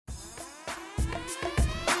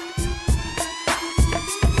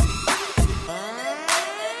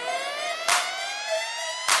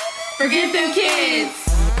Forget them kids.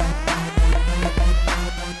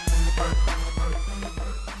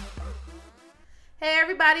 Hey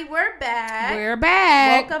everybody, we're back. We're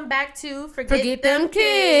back. Welcome back to Forget them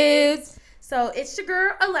kids. So it's your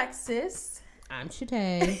girl Alexis. I'm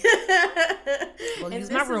Shatay. We'll use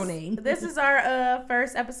my real name. This is our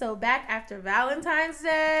first episode back after Valentine's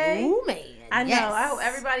Day. Ooh, man. I know. I hope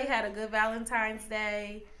everybody had a good Valentine's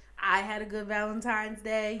Day. I had a good Valentine's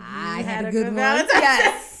Day. I had a good Valentine's Day.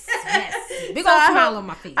 Yes. Yes. Big old smile on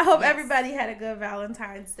my face. I hope everybody had a good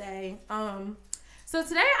Valentine's Day. So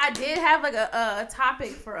today I did have like a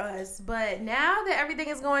topic for us, but now that everything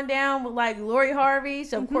is going down with like Lori Harvey,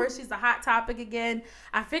 so of course she's a hot topic again.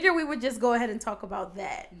 I figured we would just go ahead and talk about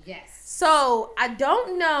that. Yes. So I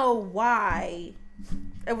don't know why.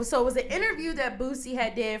 It was an interview that Boosie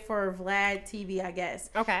had did for Vlad TV, I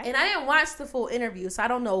guess. Okay. And I didn't watch the full interview, so I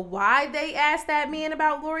don't know why they asked that man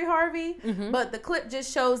about Lori Harvey. Mm-hmm. But the clip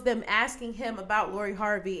just shows them asking him about Lori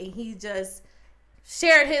Harvey, and he just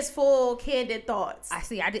shared his full candid thoughts. I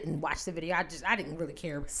see. I didn't watch the video. I didn't really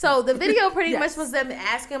care. So the video pretty much was them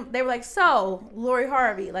asking. They were like, "So Lori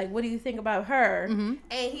Harvey, like, what do you think about her?" Mm-hmm.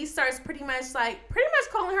 And he starts pretty much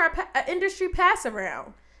calling her an industry pass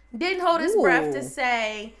around. Didn't hold his breath to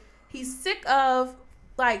say he's sick of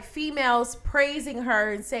like females praising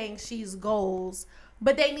her and saying she's goals,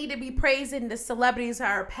 but they need to be praising the celebrities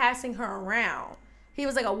that are passing her around. He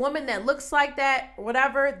was like, a woman that looks like that,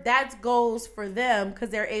 whatever, that's goals for them because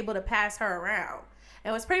they're able to pass her around.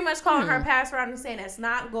 And was pretty much calling her pass around and saying that's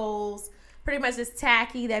not goals. Pretty much it's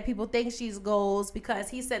tacky that people think she's goals because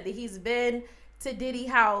he said that he's been to Diddy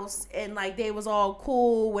house and like they was all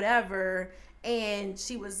cool, whatever. And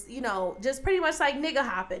she was, just pretty much like nigga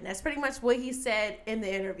hopping. That's pretty much what he said in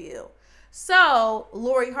the interview. So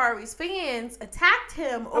Lori Harvey's fans attacked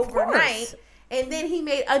him overnight. And then he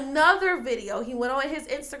made another video. He went on his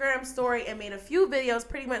Instagram story and made a few videos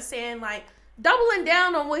pretty much saying, like, doubling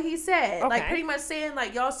down on what he said. Okay. Like, pretty much saying,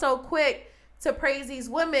 like, y'all so quick to praise these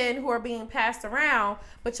women who are being passed around,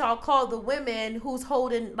 but y'all call the women who's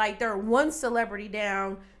holding, like, their one celebrity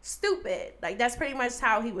down stupid. Like, that's pretty much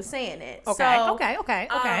how he was saying it. Okay, so, okay.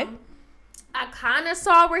 I kind of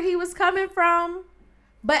saw where he was coming from,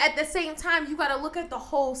 but at the same time, you got to look at the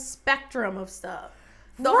whole spectrum of stuff.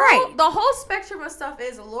 The whole spectrum of stuff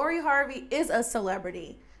is Lori Harvey is a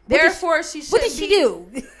celebrity. Therefore, she should. What did she do?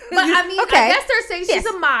 But I mean, I guess they're saying she's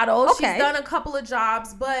a model. Okay. She's done a couple of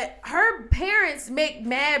jobs, but her parents make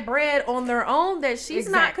mad bread on their own that she's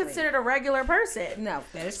not considered a regular person. No,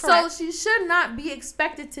 that is correct. So she should not be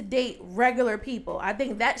expected to date regular people. I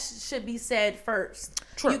think that should be said first.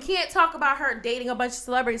 True. You can't talk about her dating a bunch of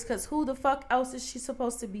celebrities because who the fuck else is she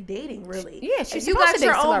supposed to be dating, really? Yeah, she's if you got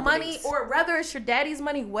your own money, or whether it's your daddy's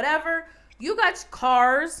money, whatever, you got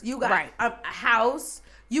cars, you got a house,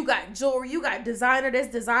 you got jewelry, you got designer this,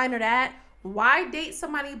 designer that. Why date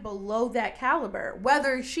somebody below that caliber?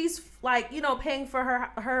 Whether she's like, paying for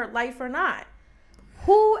her life or not.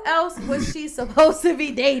 Who else was she supposed to be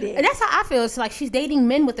dating? And that's how I feel. It's like she's dating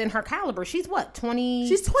men within her caliber. She's what, 20?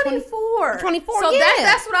 She's 24. 24, so yeah.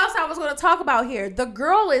 That's what else I was going to talk about here. The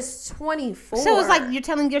girl is 24. So it's like you're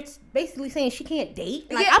basically saying she can't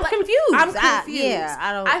date? Like, yeah, I'm confused. I'm confused.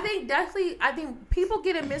 I think people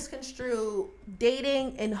get it misconstrued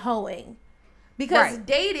dating and hoeing. Because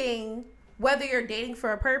dating, whether you're dating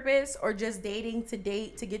for a purpose or just dating to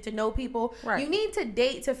date to get to know people, you need to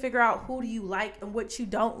date to figure out who do you like and what you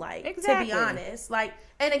don't like. Exactly. To be honest, like,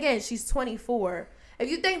 and again, she's 24. If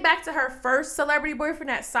you think back to her first celebrity boyfriend,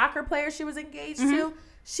 that soccer player she was engaged to,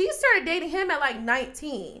 she started dating him at like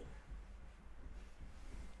 19.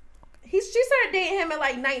 She started dating him at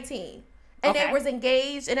like 19. And they was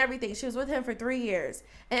engaged and everything. She was with him for 3 years.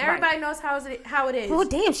 And everybody knows how it is. Well,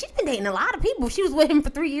 damn, she's been dating a lot of people. She was with him for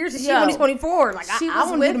 3 years and she's only 24. Like, she I was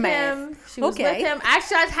want to do the with math. him. She was with him.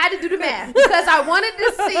 Actually, I had to do the math because I wanted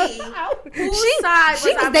to see whose side was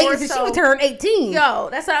I dating more since so. she was turned 18. Yo,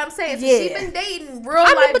 that's what I'm saying. So she's been dating real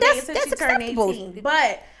life dating that's since she turned acceptable. 18.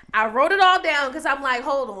 But I wrote it all down because I'm like,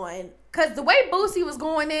 hold on. Because the way Boosie was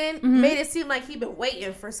going in made it seem like he'd been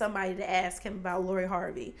waiting for somebody to ask him about Lori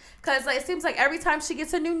Harvey. Because it seems like every time she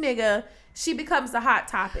gets a new nigga, she becomes the hot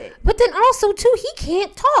topic. But then also, too, he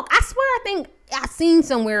can't talk. I swear, I think I seen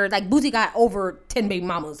somewhere, like, Boosie got over 10 baby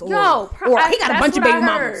mamas. Or he got a bunch of baby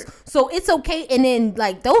mamas. So it's okay. And then,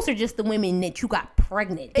 like, those are just the women that you got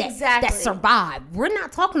pregnant. That survived. We're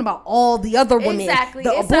not talking about all the other women. Exactly.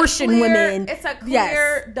 The abortion women. It's a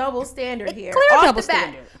clear double standard here. Clear double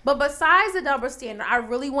standard. But besides the double standard, I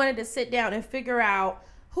really wanted to sit down and figure out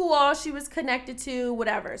who all she was connected to,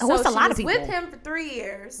 whatever. So she was with him for 3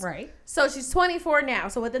 years. Right. So she's 24 now.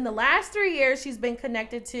 So within the last 3 years, she's been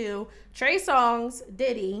connected to Trey Songz,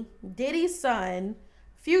 Diddy, Diddy's son,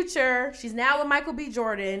 Future. She's now with Michael B.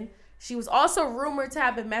 Jordan. She was also rumored to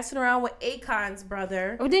have been messing around with Akon's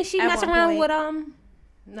brother. Oh, didn't she mess around with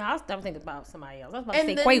No, I was thinking about somebody else. I was about to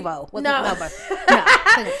say Quavo.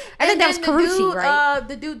 I think that was Karrueche,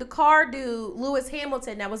 right? The car dude, Lewis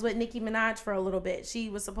Hamilton, that was with Nicki Minaj for a little bit. She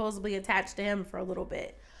was supposedly attached to him for a little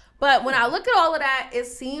bit. But when I look at all of that, it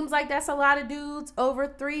seems like that's a lot of dudes over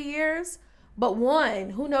 3 years. But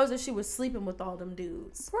one, who knows if she was sleeping with all them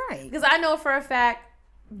dudes? Right. Because I know for a fact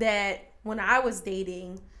that when I was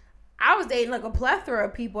dating like a plethora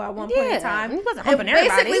of people at one point in time. He wasn't humping and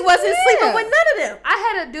basically wasn't sleeping with none of them.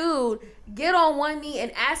 I had a dude get on one knee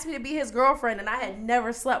and ask me to be his girlfriend, and I had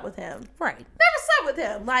never slept with him. Right. Never slept with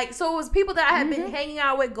him. Like, so it was people that I had been hanging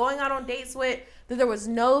out with, going out on dates with, that there was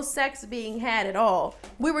no sex being had at all.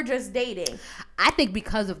 We were just dating. I think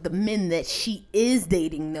because of the men that she is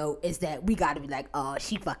dating, though, is that we got to be like, oh,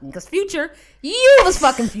 she fucking. Because Future, you was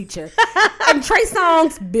fucking Future. And Trey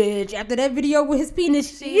Songz, bitch, after that video with his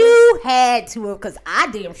penis, you had to have, because I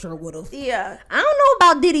damn sure would have. Yeah. I don't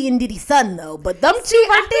know about Diddy and Diddy's son, though, but them two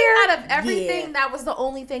right there. Out of everything, that was the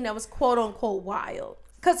only thing that was quote unquote wild.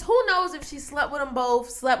 Because who knows if she slept with them both,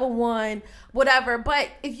 slept with one, whatever. But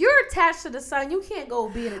if you're attached to the son, you can't go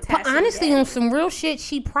being attached to the daddy. Honestly, on some real shit,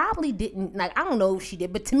 she probably didn't. Like, I don't know if she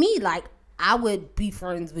did. But to me, like, I would be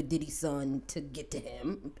friends with Diddy's son to get to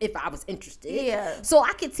him if I was interested. Yeah. So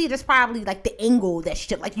I could see that's probably, like, the angle that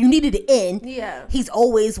shit. Like, you needed to end. Yeah. He's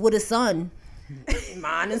always with his son.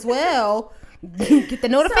 Mine as well. Get to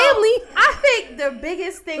know the family. I think the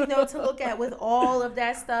biggest thing, though, to look at with all of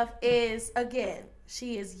that stuff is, again,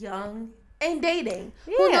 she is young and dating.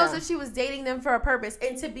 Yeah. Who knows if she was dating them for a purpose?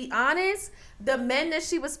 And to be honest, the men that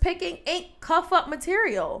she was picking ain't cuff up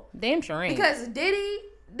material. Damn sure ain't. Because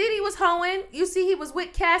Diddy was hoeing. You see, he was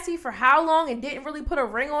with Cassie for how long and didn't really put a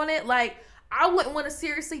ring on it? Like, I wouldn't want to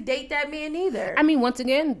seriously date that man either. I mean, once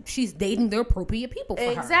again, she's dating the appropriate people for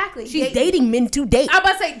her. Exactly. She's dating men to date. I'm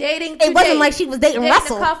about to say dating to It wasn't like she was dating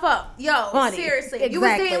Russell. To cuff up. Yo, honey, seriously. Exactly. You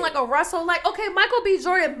was dating like a Russell. Like, okay, Michael B.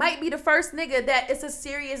 Jordan might be the first nigga that it's a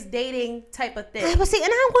serious dating type of thing. But see,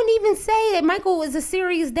 and I wouldn't even say that Michael is a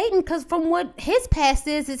serious dating, because from what his past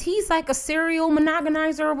is he's like a serial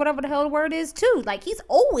monogamizer or whatever the hell the word is too. Like, he's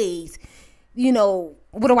always, you know,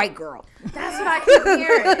 with a white girl. That's what I keep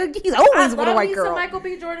hearing. He's always with a white girl. Michael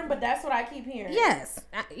B. Jordan, but that's what I keep hearing. Yes.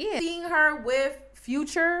 Yeah. Seeing her with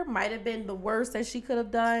Future might have been the worst that she could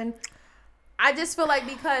have done. I just feel like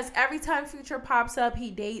because every time Future pops up,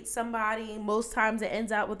 he dates somebody. Most times it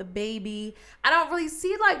ends out with a baby. I don't really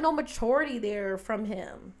see like no maturity there from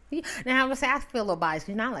him. Now I would say I feel a little biased.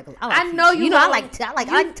 You know, I know you. I like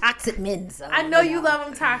toxic men. So, I know you love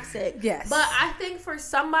them toxic. Yes, but I think for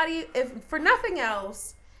somebody, if for nothing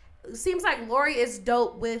else, it seems like Lori is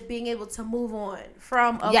dope with being able to move on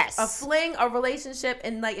from a fling, a relationship,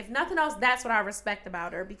 and like if nothing else, that's what I respect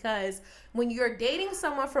about her, because when you're dating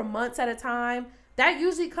someone for months at a time, that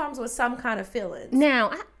usually comes with some kind of feelings.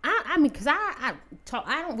 Now, I mean, because I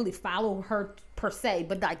don't really follow her per se,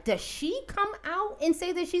 but like, does she come out and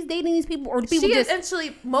say that she's dating these people, or do people just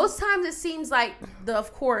essentially? Most times it seems like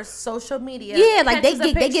of course, social media. Yeah, like they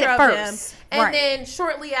get it first, and then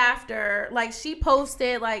shortly after, like she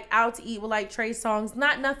posted like out to eat with like Trey Songz,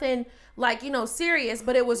 not nothing like, you know, serious,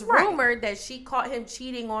 but it was rumored that she caught him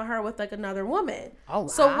cheating on her with like another woman. Oh, wow.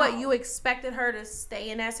 So what, you expected her to stay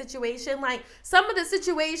in that situation? Like, some of the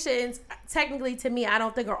situations, technically to me, I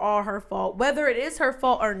don't think are all her fault. Whether it is her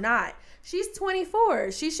fault or not, she's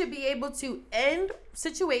 24. She should be able to end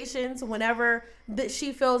situations whenever that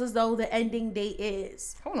she feels as though the ending date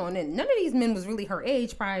is. Hold on, and none of these men was really her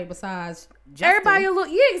age, probably, besides Justin. Everybody a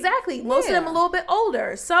little, exactly. Most of them a little bit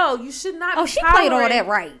older, so you should not. Oh, she played all that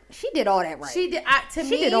right. She did all that right. She did. To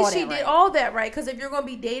me, she did all that right. Because if you're going to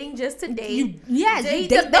be dating just to date, date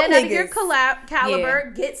the men of your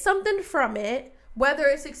caliber, get something from it. Whether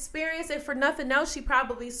it's experience, and for nothing else, she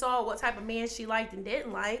probably saw what type of man she liked and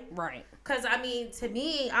didn't like. Right. Because, I mean, to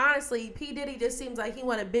me, honestly, P. Diddy just seems like he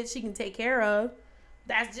want a bitch she can take care of.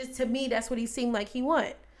 That's just, to me, that's what he seemed like he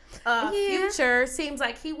want. Future seems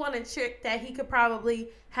like he want a chick that he could probably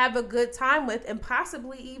have a good time with and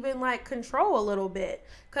possibly even, like, control a little bit.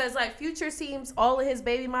 Because, like, Future seems, all of his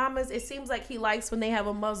baby mamas, it seems like he likes when they have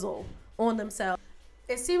a muzzle on themselves.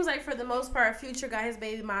 it seems like for the most part, Future got his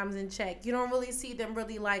baby moms in check. You don't really see them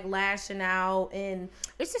really like lashing out, and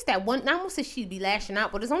it's just that one. I almost say she'd be lashing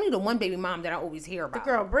out, but it's only the one baby mom that I always hear about.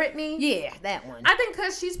 The girl Brittany. Yeah, that one. I think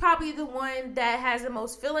because she's probably the one that has the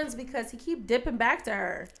most feelings because he keep dipping back to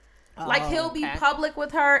her. Like he'll be public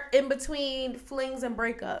with her in between flings and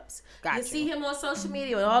breakups. You see him on social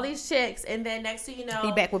media with all these chicks, and then next thing you know,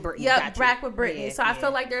 he back with Brittany. Yep, back with Brittany. Yeah, so I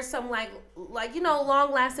feel like there's some like you know,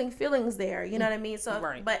 long lasting feelings there. You know what I mean? So,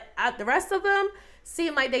 but the rest of them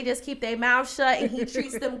seem like they just keep their mouth shut, and he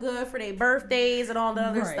treats them good for their birthdays and all the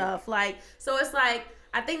other stuff. Like, so it's like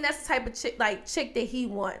I think that's the type of chick that he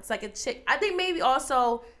wants, like a chick. I think maybe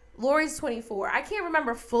also. Lori's 24. I can't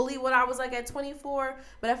remember fully what I was like at 24,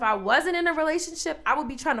 but if I wasn't in a relationship, I would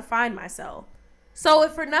be trying to find myself. So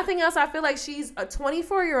if for nothing else, I feel like she's a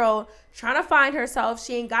 24-year-old trying to find herself.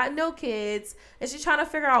 She ain't got no kids, and she's trying to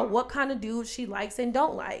figure out what kind of dude she likes and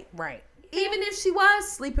don't like. Right. Even if she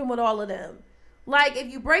was sleeping with all of them. Like,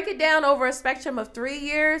 if you break it down over a spectrum of 3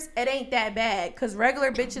 years, it ain't that bad, because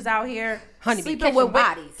regular bitches out here sleeping with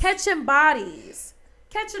bodies. Catching bodies.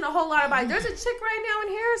 Catching a whole lot of bodies. There's a chick right now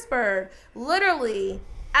in Harrisburg, literally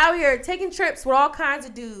out here taking trips with all kinds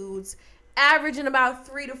of dudes, averaging about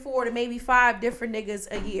 3 to 4 to maybe 5 different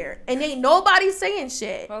niggas a year, and ain't nobody saying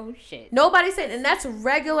shit. Oh shit. Nobody saying, and that's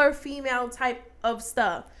regular female type of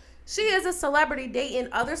stuff. She is a celebrity dating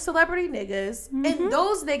other celebrity niggas, and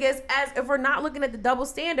those niggas, as if we're not looking at the double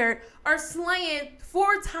standard, are slaying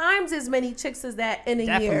 4 times as many chicks as that in a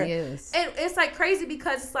year. Definitely is. And it's like crazy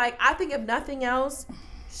because it's like, I think if nothing else,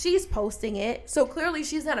 she's posting it, so clearly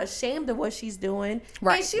she's not ashamed of what she's doing,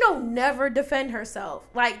 and she don't never defend herself.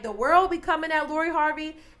 Like, the world be coming at Lori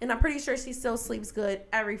Harvey, and I'm pretty sure she still sleeps good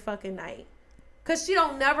every fucking night. Cause she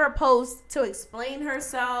don't never post to explain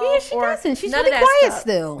herself. Yeah, she doesn't. She's really quiet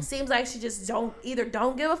still. Seems like she just don't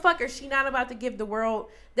give a fuck, or she not about to give the world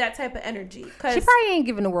that type of energy. Cause she probably ain't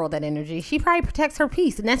giving the world that energy. She probably protects her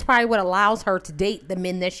peace, and that's probably what allows her to date the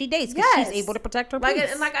men that she dates. Because she's able to protect her peace.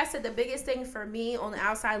 And like I said, the biggest thing for me on the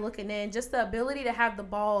outside looking in, just the ability to have the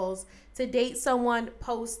balls to date someone,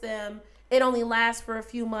 post them. It only lasts for a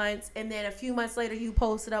few months, and then a few months later, you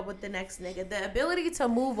post it up with the next nigga. The ability to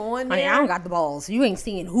move on. I don't got the balls. You ain't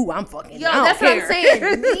seeing who I'm fucking. Yo, that's what I'm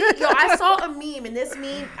saying. I saw a meme, and this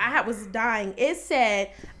meme, I was dying. It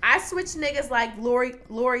said, "I switch niggas like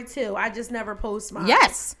Lori too. I just never post mine."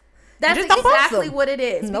 Yes. That's exactly what it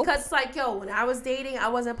is. Nope. Because it's like, yo, when I was dating, I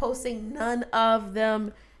wasn't posting none of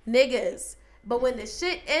them niggas. But when the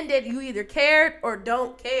shit ended, you either cared or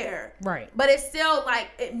don't care. Right. But it's still like,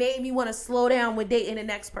 it made me want to slow down when dating the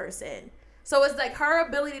next person. So it's like her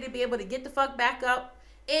ability to be able to get the fuck back up,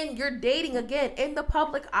 and you're dating again in the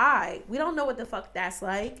public eye. We don't know what the fuck that's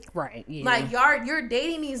like. Right. Yeah. Like, you're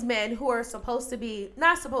dating these men who are not supposed to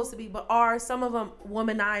be, but are some of them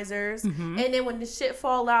womanizers. And then when the shit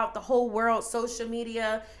fall out, the whole world, social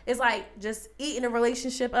media is like just eating a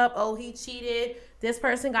relationship up. Oh, he cheated. This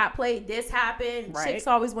person got played. This happened. Right. Chicks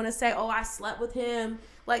always want to say, oh, I slept with him.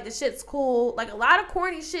 Like, the shit's cool. Like, a lot of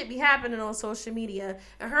corny shit be happening on social media.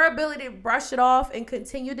 And her ability to brush it off and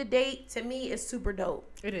continue to date, to me, is super dope.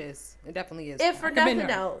 It is. It definitely is. If for nothing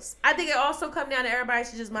else. I think it also come down to everybody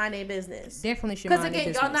should just mind their business. Definitely should mind their business.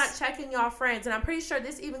 Because, again, y'all not checking y'all friends. And I'm pretty sure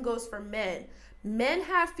this even goes for men. Men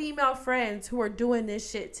have female friends who are doing this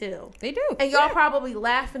shit too. They do. And y'all probably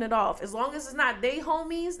laughing it off. As long as it's not they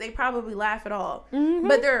homies, they probably laugh it off.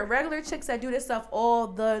 But there are regular chicks that do this stuff all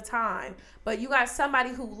the time. But you got somebody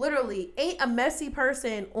who literally ain't a messy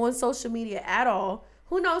person on social media at all.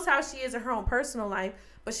 Who knows how she is in her own personal life.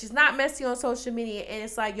 But she's not messy on social media. And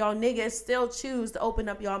it's like y'all niggas still choose to open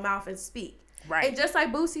up y'all mouth and speak. Right. And just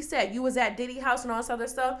like Boosie said, you was at Diddy house and all this other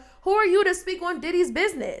stuff. Who are you to speak on Diddy's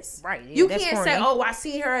business? Right. Yeah, you can't say, oh, I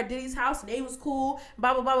seen her at Diddy's house and they was cool,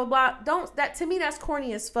 blah, blah, blah, blah, blah. To me, that's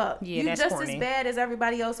corny as fuck. Yeah, you that's just corny. As bad as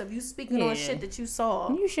everybody else if you speaking on shit that you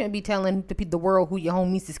saw. You shouldn't be telling the world who your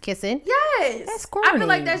homies is kissing. Yes. That's corny. I feel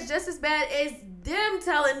like that's just as bad as them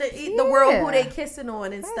telling the world who they kissing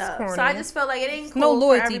on and stuff. Corny. So I just felt like it ain't cool no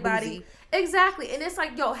loyalty, for everybody. Boozy. Exactly. And it's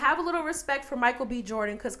like, yo, have a little respect for Michael B.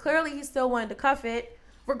 Jordan, because clearly he still wanted to cuff it.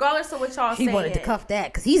 Regardless of what y'all saying. He wanted to cuff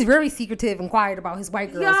that because he's very secretive and quiet about his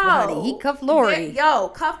white girls. Honey. He cuffed Lori.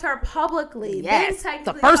 Cuffed her publicly. Yes,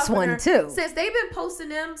 the first one too. Since they've been posting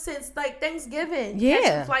them since like Thanksgiving. Yeah.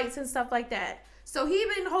 Catching flights and stuff like that. So he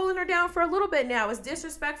been holding her down for a little bit now. It's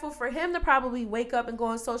disrespectful for him to probably wake up and go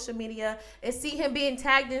on social media and see him being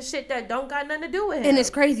tagged in shit that don't got nothing to do with him. And it's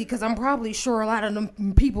crazy because I'm probably sure a lot of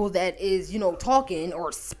them people that is, talking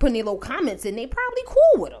or putting their little comments in, they probably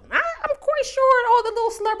cool with him. I'm pretty sure all the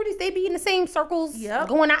little celebrities, they be in the same circles. Yep.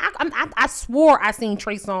 Going out. I swore I seen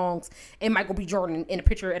Trey Songz and Michael B. Jordan in a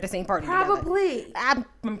picture at the same party. Probably. I'm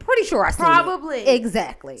pretty sure I seen Probably. it.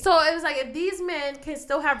 Exactly. So it was like, if these men can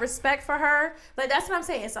still have respect for her, like, that's what I'm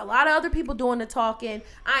saying. It's a lot of other people doing the talking.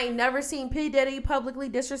 I ain't never seen P. Diddy publicly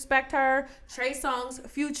disrespect her. Trey Songz,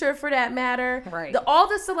 Future for that matter. Right. All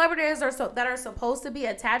the celebrities that are supposed to be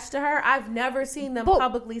attached to her, I've never seen them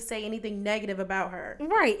publicly say anything negative about her.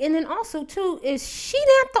 Right. And then also too, is she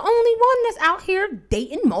not the only one that's out here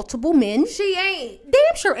dating multiple men? She ain't.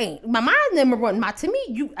 Damn sure ain't. My number one, to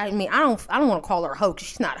me, I don't want to call her a hoe, because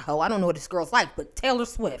she's not a hoe. I don't know what this girl's like, but Taylor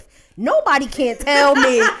Swift. Nobody can't tell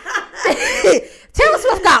me. Taylor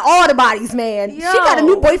Swift got all the bodies, man. Yo. She got a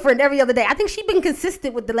new boyfriend every other day. I think she's been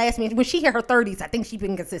consistent with the last man. When she hit her 30s, I think she's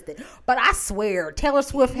been consistent. But I swear, Taylor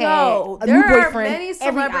Swift had a new boyfriend. There are many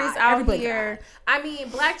celebrities out here. I mean,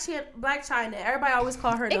 Black China. Everybody always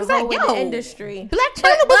call her the hoe in the industry. Black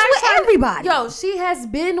China was with everybody. Yo, she has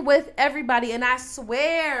been with everybody, and I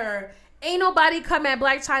swear, ain't nobody come at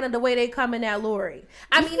Black China the way they coming at Lori.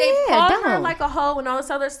 I mean, they call her like a hoe and all this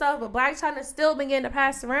other stuff, but Black China still been getting to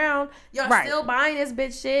pass around. Y'all still buying this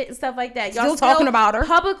bitch shit and stuff like that. Y'all still talking about her.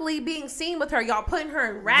 Publicly being seen with her. Y'all putting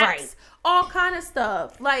her in raps. Right. All kind of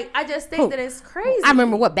stuff. Like, I just think that it's crazy. I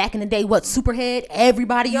remember back in the day, Superhead?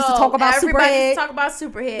 Everybody used to talk about Superhead. Everybody used to talk about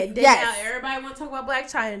Superhead. Then now everybody want to talk about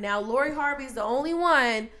Blac Chyna. Now Lori Harvey's the only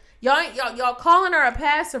one. Y'all calling her a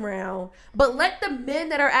pass around, but let the men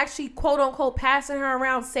that are actually quote unquote passing her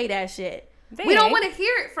around say that shit. We don't want to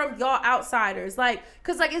hear it from y'all outsiders,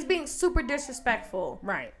 cause it's being super disrespectful.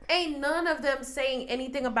 Right. Ain't none of them saying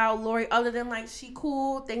anything about Lori other than she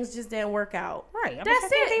cool. Things just didn't work out. Right. That's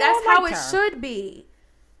it. That's how it should be.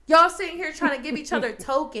 Y'all sitting here trying to give each other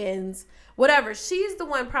tokens. Whatever. She's the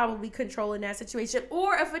one probably controlling that situation.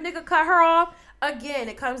 Or if a nigga cut her off, again,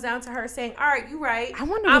 it comes down to her saying, all right, you right. I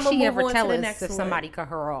wonder if she ever tell us if somebsomebody cut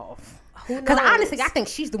her off. Because honestly, I think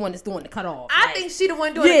she's the one that's doing the cutoff. I think she the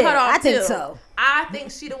one doing the cutoff, I think so. I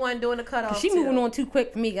think she the one doing the cutoff, She moving on too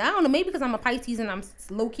quick for me. I don't know. Maybe because I'm a Pisces and I'm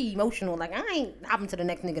low-key emotional. I ain't hopping to the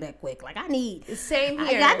next nigga that quick. I need... Same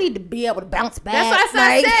here. I need to be able to bounce back. That's what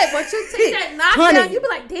I said. Once you take that knockdown, you be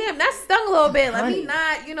like, damn, that stung a little bit. Let me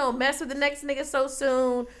not, mess with the next nigga so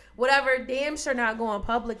soon. Whatever, damn sure not going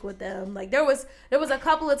public with them. There was a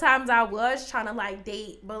couple of times I was trying to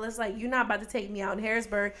date, but it's you're not about to take me out in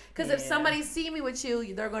Harrisburg, because if somebody see me with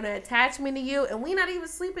you, they're gonna attach me to you, and we not even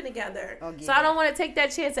sleeping together. So I don't want to take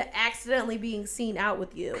that chance of accidentally being seen out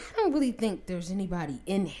with you. I don't really think there's anybody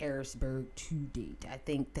in Harrisburg to date. I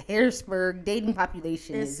think the Harrisburg dating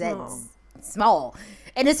population is small.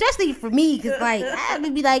 And especially for me, because I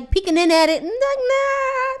would be peeking in at it and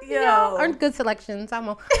nah, aren't good selections. I'm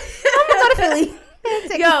gonna go to Philly.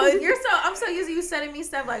 I'm so used to you sending me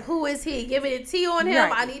stuff who is he? Give me the tea on him.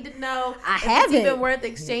 Right. I need to know. It's even worth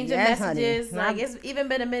exchanging messages. Honey. It's even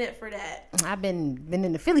been a minute for that. I've been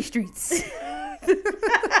in the Philly streets.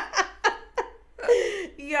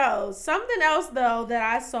 Something else though that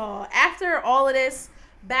I saw after all of this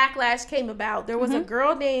backlash came about, there was a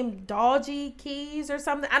girl named Dodgy Keys or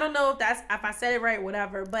something. I don't know if I said it right,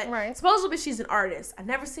 whatever, but supposedly she's an artist. I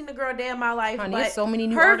never seen the girl day in my life. Honey, but so many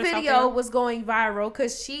new her artists video out there. was going viral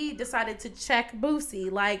because she decided to check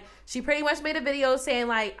Boosie. She pretty much made a video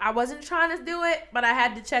saying I wasn't trying to do it, but I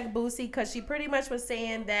had to check Boosie, because she pretty much was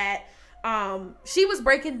saying that she was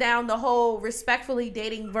breaking down the whole respectfully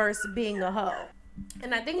dating versus being a hoe.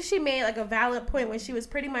 And I think she made a valid point when she was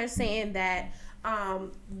pretty much saying that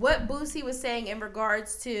what Boosie was saying in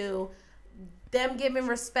regards to them giving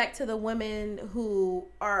respect to the women who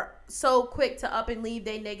are so quick to up and leave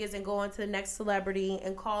they niggas and go on to the next celebrity,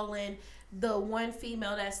 and calling the one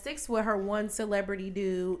female that sticks with her one celebrity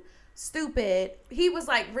dude stupid. He was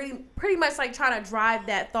really pretty much trying to drive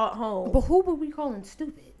that thought home. But who were we calling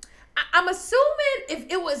stupid? I'm assuming if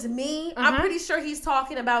it was me, I'm pretty sure he's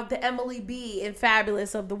talking about the Emily B and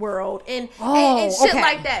Fabulous of the world and shit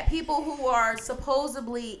like that. People who are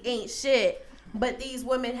supposedly ain't shit, but these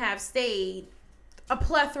women have stayed a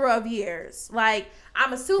plethora of years.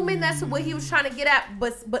 I'm assuming that's what he was trying to get at,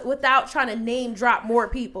 but without trying to name drop more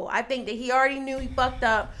people. I think that he already knew he fucked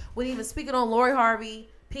up when he was speaking on Lori Harvey,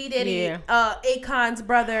 P. Diddy, Akon's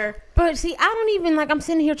brother. But see, I don't even I'm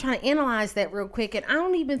sitting here trying to analyze that real quick, and I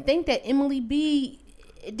don't even think that Emily B,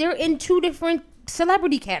 they're in two different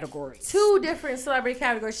celebrity categories. Two different celebrity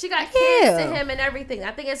categories. She got kids to him and everything.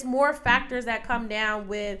 I think it's more factors that come down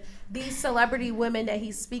with these celebrity women that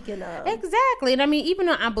he's speaking of. Exactly. And I mean, even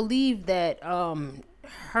though I believe that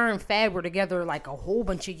her and Fab were together a whole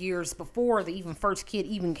bunch of years before the first kid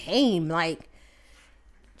even came,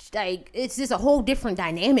 like it's just a whole different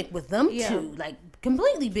dynamic with them two. Like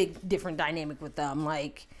completely different dynamic with them.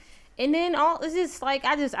 Like. And then it's just like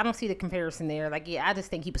I don't see the comparison there. Like I just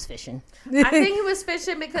think he was fishing. I think he was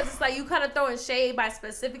fishing because it's like you kind of throwing shade by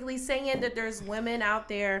specifically saying that there's women out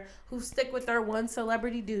there who stick with their one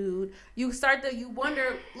celebrity dude. You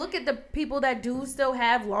wonder, look at the people that do still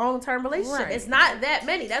have long-term relationships. Right. It's not that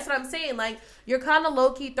many. That's what I'm saying. Like you're kind of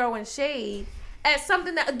low-key throwing shade at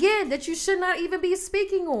something that you should not even be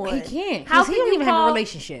speaking on. He can't. How can he don't even have a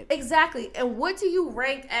relationship? Exactly. And what do you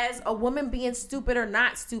rank as a woman being stupid or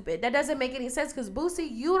not stupid? That doesn't make any sense because Boosie,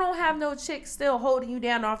 you don't have no chick still holding you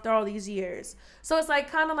down after all these years. So it's like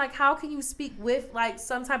kind of like how can you speak with like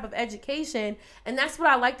some type of education? And that's what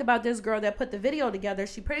I liked about this girl that put the video together.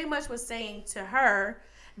 She pretty much was saying to her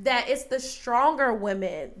that it's the stronger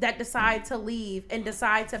women that decide to leave and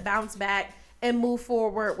decide to bounce back and move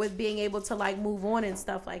forward with being able to like move on and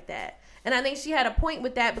stuff like that. And I think she had a point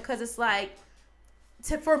with that because it's like,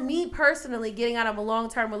 for me personally, getting out of a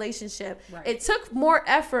long-term relationship, it took more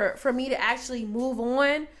effort for me to actually move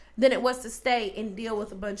on than it was to stay and deal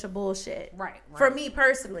with a bunch of bullshit. Right. For me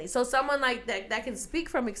personally. So someone like that can speak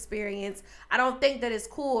from experience. I don't think that it's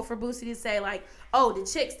cool for Boosie to say like, oh, the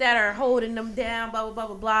chicks that are holding them down, blah, blah, blah,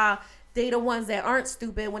 blah, blah. They the ones that aren't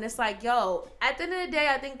stupid when it's like, yo, at the end of the day,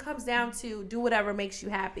 I think it comes down to do whatever makes you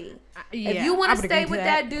happy. If you want to stay with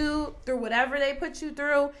that dude through whatever they put you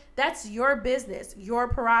through, that's your business, your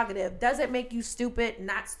prerogative. Doesn't make you stupid,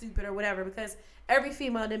 not stupid or whatever, because every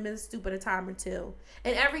female has been stupid a time or two.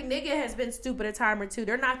 And every nigga has been stupid a time or two.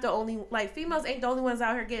 They're not the only, like, females ain't the only ones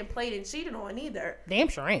out here getting played and cheated on either. Damn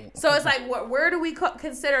sure ain't. So it's like, where do we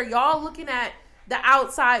consider y'all looking at the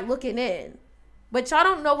outside looking in? But y'all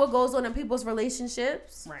don't know what goes on in people's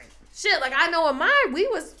relationships. Right. Shit, like I know in mine, we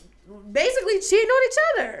was basically cheating on each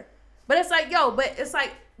other. But it's like, it's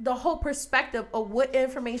like the whole perspective of what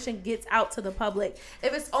information gets out to the public.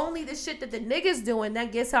 If it's only the shit that the niggas doing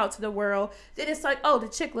that gets out to the world, then it's like, oh, the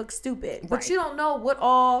chick looks stupid. Right. But you don't know what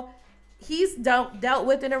all he's dealt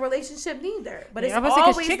with in a relationship neither. But it's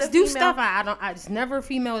always chicks the do female. Stuff. It's never a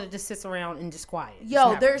female that just sits around and just quiet.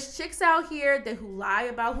 Yo, there's chicks out here who lie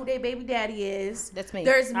about who their baby daddy is. That's me.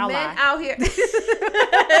 There's men out here,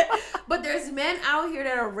 but there's men out here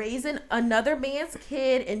that are raising another man's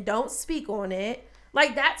kid and don't speak on it.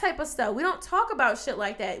 Like that type of stuff. We don't talk about shit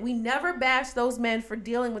like that. We never bash those men for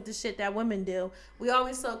dealing with the shit that women do. We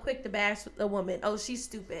always so quick to bash the woman. Oh, she's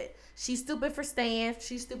stupid. She's stupid for staying.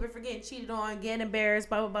 She's stupid for getting cheated on, getting embarrassed,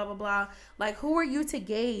 blah, blah, blah, blah, blah. Like, who are you to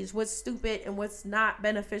gauge what's stupid and what's not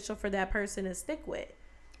beneficial for that person to stick with?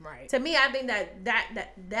 Right. To me, I think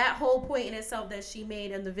that whole point in itself that she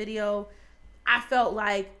made in the video, I felt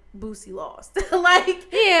like Boosie lost. Like, if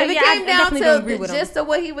it came down to the gist of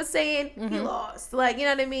what he was saying, he lost. Like, you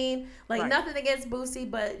know what I mean? Like, nothing against Boosie,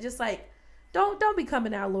 but just like, don't be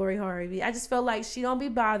coming out Lori Harvey. I just feel like she don't be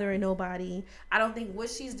bothering nobody. I don't think what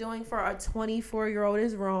she's doing for a 24-year-old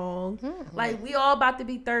is wrong. Like, we all about to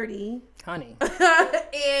be 30. Honey.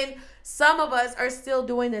 And some of us are still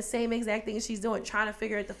doing the same exact thing she's doing, trying to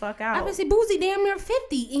figure it the fuck out. I would say Boosie damn near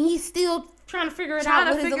 50, and he's still trying to figure it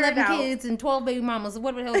out with his 11 kids and 12 baby mamas, or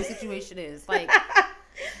whatever the hell the situation is. Like,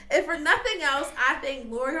 and for nothing else, I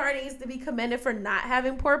think Lori Harvey needs to be commended for not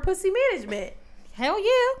having poor pussy management. Hell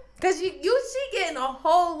yeah. Because she getting a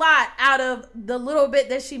whole lot out of the little bit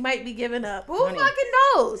that she might be giving up. Who fucking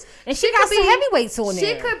knows? And she got some heavyweights on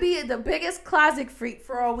there. She could be the biggest closet freak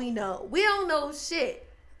for all we know. We don't know shit.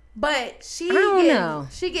 But she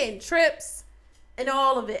getting trips and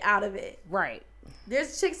all of it out of it. Right.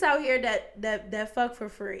 There's chicks out here that fuck for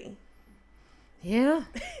free. Yeah.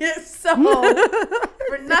 So,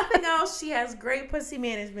 for nothing else, she has great pussy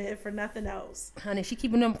management. And for nothing else, honey, she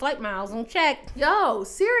keeping them flight miles on check. Yo,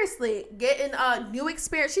 seriously, getting a new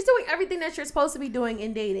experience. She's doing everything that you're supposed to be doing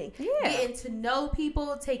in dating. Yeah. Getting to know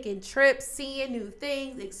people, taking trips, seeing new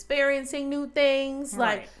things, experiencing new things.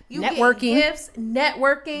 Right. Like, you networking. Get gifts,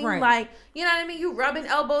 networking. Right. Like, you know what I mean? You rubbing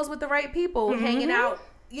elbows with the right people, hanging out,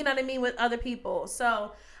 you know what I mean, with other people.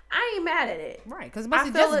 So, I ain't mad at it. Right, because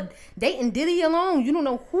just dating Diddy alone, you don't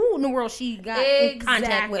know who in the world she got in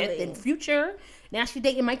contact with in Future. Now she's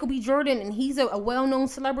dating Michael B. Jordan, and he's a well-known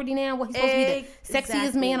celebrity now. He's supposed to be the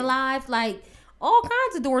sexiest man alive. Like, all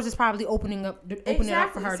kinds of doors is probably opening up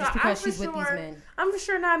for her just because she's with these men. I'm for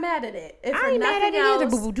sure not mad at it. If I ain't mad at it either,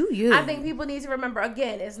 boo-boo. Do you? I think people need to remember,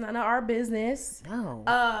 again, it's none of our business. No.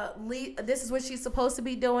 This is what she's supposed to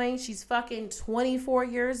be doing. She's fucking 24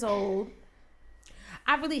 years old.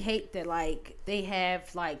 I really hate that, like, they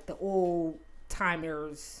have, like, the old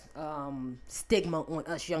timers stigma on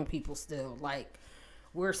us young people still. Like,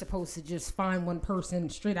 we're supposed to just find one person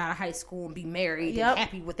straight out of high school and be married and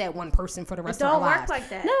happy with that one person for the rest of our lives. It don't work like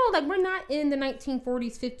that. No, like we're not in the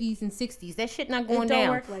 1940s, 50s, and 60s. That shit not going down. It don't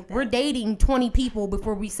work like that. We're dating 20 people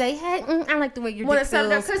before we say, hey, I like the way your dick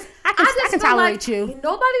feels. Because I can tolerate you.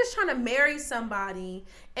 Nobody's trying to marry somebody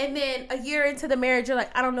and then a year into the marriage, you're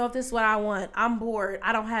like, I don't know if this is what I want. I'm bored.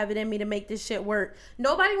 I don't have it in me to make this shit work.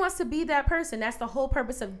 Nobody wants to be that person. That's the whole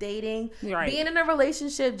purpose of dating. Right. Being in a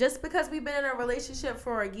relationship, just because we've been in a relationship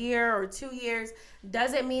for a year or 2 years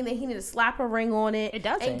doesn't mean that he need to slap a ring on it. It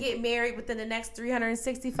doesn't. And get married within the next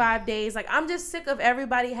 365 days. Like, I'm just sick of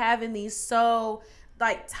everybody having these strict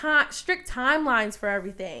timelines for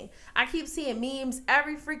everything. I keep seeing memes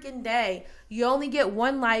every freaking day. You only get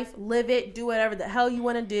one life, live it, do whatever the hell you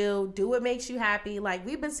want to do what makes you happy. Like,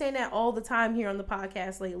 we've been saying that all the time here on the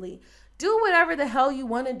podcast lately. Do whatever the hell you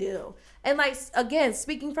want to do. And like, again,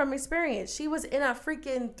 speaking from experience, she was in a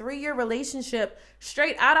freaking 3-year relationship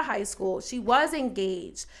straight out of high school. She was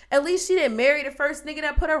engaged. At least she didn't marry the first nigga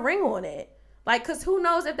that put a ring on it. Like, because who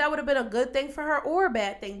knows if that would have been a good thing for her or a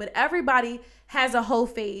bad thing. But everybody has a hoe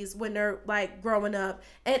phase when they're, like, growing up.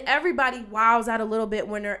 And everybody wows out a little bit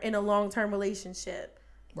when they're in a long-term relationship.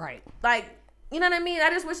 Right. Like, you know what I mean?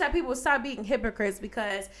 I just wish that people would stop being hypocrites,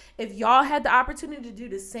 because if y'all had the opportunity to do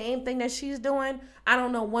the same thing that she's doing, I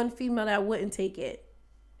don't know one female that wouldn't take it.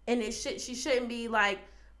 And she shouldn't be, like,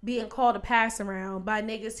 being called a pass around by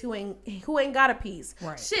niggas who ain't got a piece.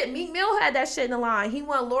 Right. Shit, Meek Mill had that shit in the line. He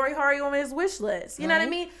wanted Lori Harvey on his wish list. You know what I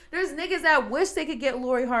mean? There's niggas that wish they could get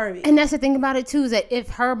Lori Harvey. And that's the thing about it too, is that if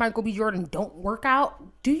her Michael B. Jordan don't work out,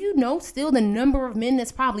 do you know still the number of men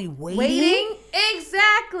that's probably waiting?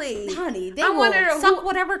 Exactly. Honey, they will suck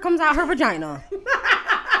whatever comes out her vagina.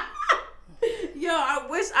 Yo, I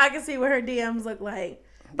wish I could see what her DMs look like.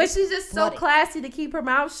 But she's just so classy to keep her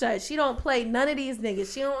mouth shut. She don't play none of these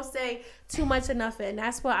niggas. She don't say too much of nothing. And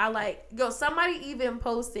that's what I like. Yo, somebody even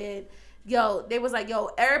posted, they was like,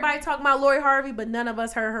 everybody talking about Lori Harvey, but none of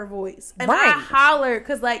us heard her voice. And I hollered,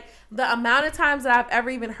 because, like, the amount of times that I've ever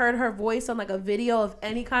even heard her voice on, like, a video of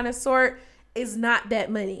any kind of sort is not that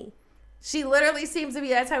many. She literally seems to be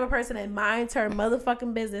that type of person that minds her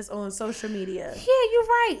motherfucking business on social media. Yeah, you're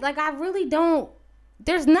right. Like, I really don't.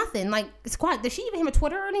 There's nothing. Like, it's quiet. Does she even have a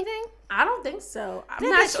Twitter or anything? I don't think so. I'm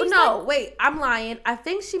not sure. No, wait. I'm lying. I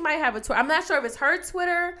think she might have a Twitter. I'm not sure if it's her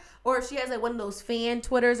Twitter or if she has, like, one of those fan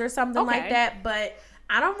Twitters or something like that. But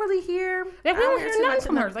I don't really hear. Yeah, we don't hear nothing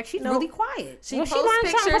from her. Like, she's really quiet. She posts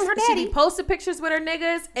pictures. She posted pictures with her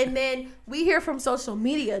niggas, and then we hear from social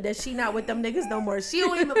media that she not with them niggas no more. She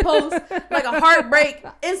don't even post like a heartbreak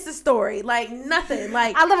Insta story, like nothing.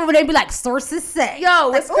 Like, I love it when they be like, sources say. Yo,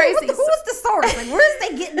 like, it's crazy. Who's the source? Like, where's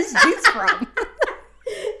they getting this juice from?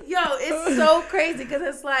 Yo, it's so crazy, because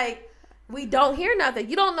it's like, we don't hear nothing.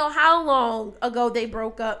 You don't know how long ago they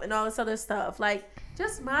broke up and all this other stuff. Like,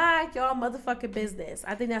 just mind y'all motherfucking business.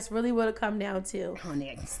 I think that's really what it come down to.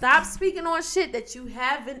 Honey. Stop speaking on shit that you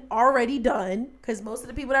haven't already done, because most of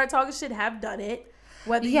the people that are talking shit have done it,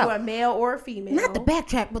 whether you are male or female. Not the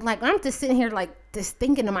backtrack, but like, I'm just sitting here like just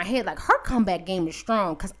thinking in my head, like, her comeback game is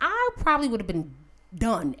strong, because I probably would have been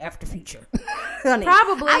done after Future. Honey,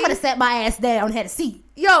 probably. I would have sat my ass down and had a seat.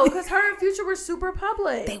 Yo, because her and Future were super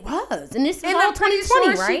public. They was. And this is all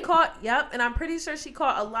 2020, right? And I'm pretty sure she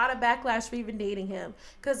caught a lot of backlash for even dating him.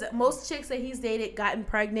 Because most chicks that he's dated gotten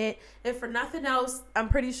pregnant. And for nothing else, I'm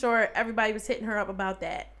pretty sure everybody was hitting her up about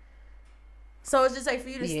that. So it's just like, for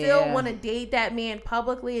you to still want to date that man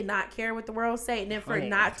publicly and not care what the world say, and then for it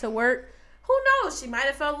not to work, who knows? She might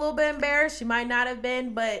have felt a little bit embarrassed. She might not have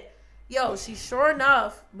been, but yo, she sure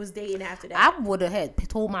enough was dating after that. I would have had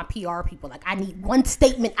told my PR people, like, I need one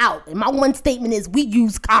statement out. And my one statement is, we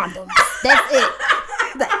use condoms. That's it.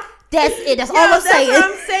 That's it. That's all I'm saying. That's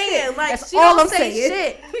what I'm saying. Like, that's she all don't I'm say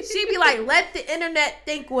saying. Shit. She be like, let the internet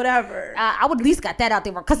think whatever. I would at least got that out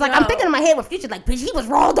there. Because, like, I'm thinking in my head with Future, like, bitch, he was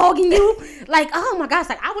raw dogging you. Like, oh, my gosh.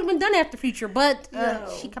 Like, I would have been done after Future. But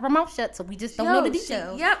she kept her mouth shut, so we just don't know the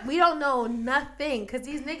details. We don't know nothing. Because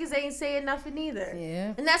these niggas ain't saying nothing either.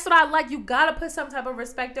 Yeah. And that's what I like. You got to put some type of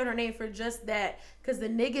respect on her name for just that. Because the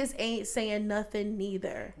niggas ain't saying nothing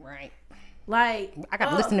neither. Right. Like, I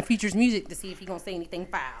got to listen to Future's music to see if he going to say anything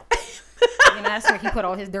foul. And that's where he put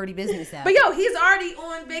all his dirty business out. But yo, he's already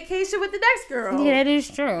on vacation with the next girl. Yeah, that is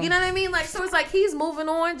true. You know what I mean? Like, so it's like he's moving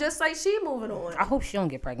on just like she moving on. I hope she don't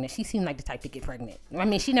get pregnant. She seemed like the type to get pregnant. I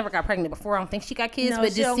mean, she never got pregnant before. I don't think she got kids,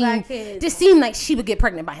 but just seemed like she would get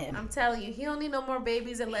pregnant by him. I'm telling you, he don't need no more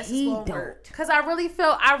babies unless it's gonna work. Because I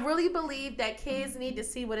really believe that kids need to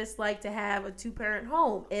see what it's like to have a 2-parent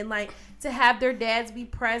home and like to have their dads be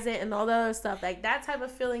present and all the other stuff. Like, that type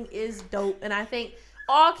of feeling is dope. And I think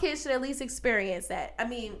all kids should at least experience that. I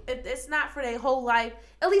mean, if it's not for their whole life,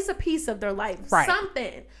 at least a piece of their life. Right.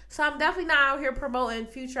 Something. So I'm definitely not out here promoting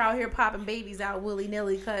Future out here popping babies out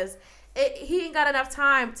willy-nilly because he ain't got enough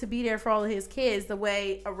time to be there for all of his kids the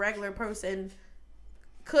way a regular person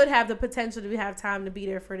could have the potential to have time to be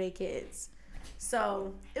there for their kids.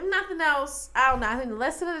 So, if nothing else, I don't know. I think the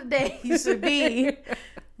lesson of the day should be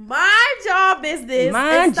mind your business.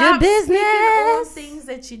 Mind your business. On things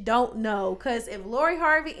that you don't know. Because if Lori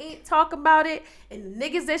Harvey ain't talking about it, and the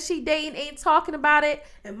niggas that she dating ain't talking about it,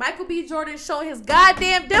 and Michael B. Jordan showing his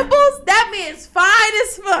goddamn dimples, that man's fine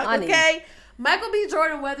as fuck, honey. Okay? Michael B.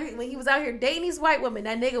 Jordan, when he was out here dating these white women,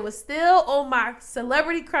 that nigga was still on my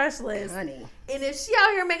celebrity crush list. Honey. And if she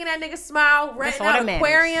out here making that nigga smile, renting out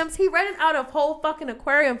aquariums, he rented out a whole fucking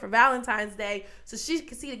aquarium for Valentine's Day so she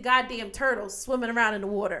could see the goddamn turtles swimming around in the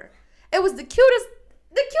water. It was the cutest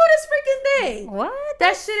freaking thing. What?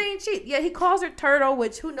 That shit ain't cheap. Yeah, he calls her Turtle,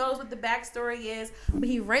 which who knows what the backstory is. But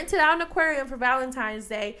he rented out an aquarium for Valentine's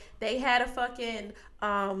Day. They had a fucking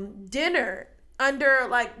dinner under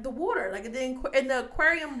like the water, like in the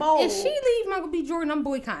aquarium bowl. If she leave Michael B. Jordan, I'm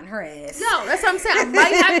boycotting her ass. No, that's what I'm saying. I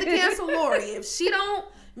might have to cancel Lori if she don't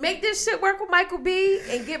make this shit work with Michael B.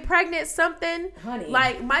 and get pregnant. Something, honey,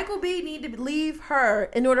 like Michael B. need to leave her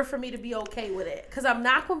in order for me to be okay with it. Because I'm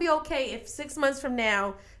not gonna be okay if 6 months from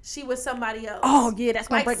now she was somebody else. Oh yeah, that's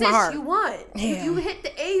gonna break my heart. You won. Yeah. You hit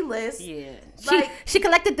the A list. Yeah, she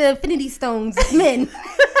collected the Infinity Stones. Men.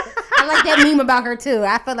 I like that meme about her too.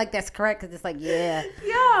 I feel like that's correct because it's like, yeah.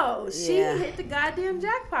 Yo, she hit the goddamn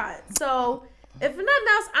jackpot. So if for nothing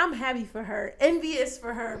else, I'm happy for her, envious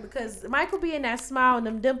for her because Michael B. and that smile and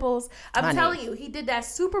them dimples. I'm telling you, he did that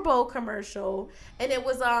Super Bowl commercial, and it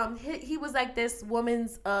was he was like this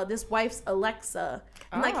woman's this wife's Alexa.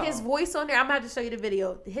 And like his voice on there, I'm gonna have to show you the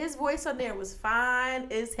video. His voice on there was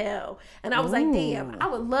fine as hell, and I was like, damn, I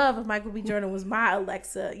would love if Michael B. Jordan was my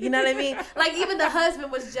Alexa. You know what I mean? Like even the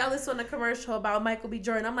husband was jealous on the commercial about Michael B.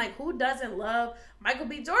 Jordan. I'm like, who doesn't love Michael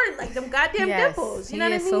B. Jordan? Like them goddamn dimples. You know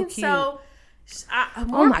what I mean? So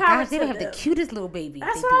oh my gosh, they have the cutest little baby.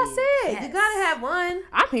 That's what I said. Yes. You gotta have one.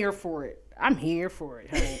 I'm here for it.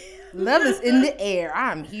 Honey. Love is in the air.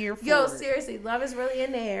 I'm here for it. Yo, seriously, love is really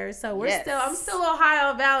in the air. So I'm still a little high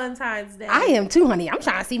on Valentine's Day. I am too, honey. I'm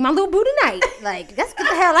trying to see my little boo tonight. Like, let's get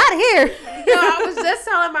the hell out of here. Yo, I was just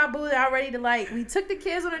telling my boo that already we took the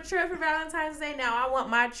kids on a trip for Valentine's Day. Now I want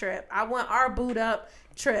my trip. I want our booed up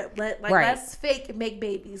trip. Let's fake and make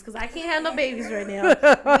babies because I can't have no babies right now.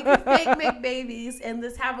 We can fake make babies and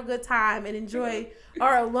let's have a good time and enjoy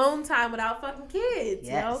our alone time without fucking kids.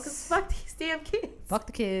 Yes. You know, because fuck these damn kids. Fuck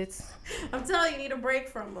the kids. I'm telling you, need a break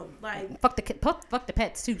from them. Like fuck the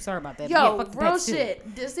pets too. Sorry about that. Yo, fuck the real shit.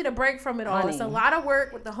 Too. Just need a break from it all. Honey. It's a lot of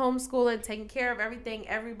work with the homeschooling, taking care of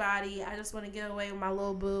everybody. I just want to get away with my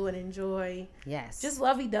little boo and enjoy. Yes. Just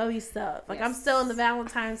lovey-dovey stuff. Like I'm still in the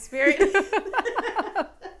Valentine's spirit.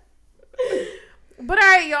 But all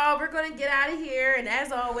right, y'all, we're gonna get out of here, and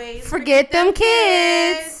as always, forget them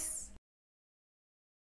kids.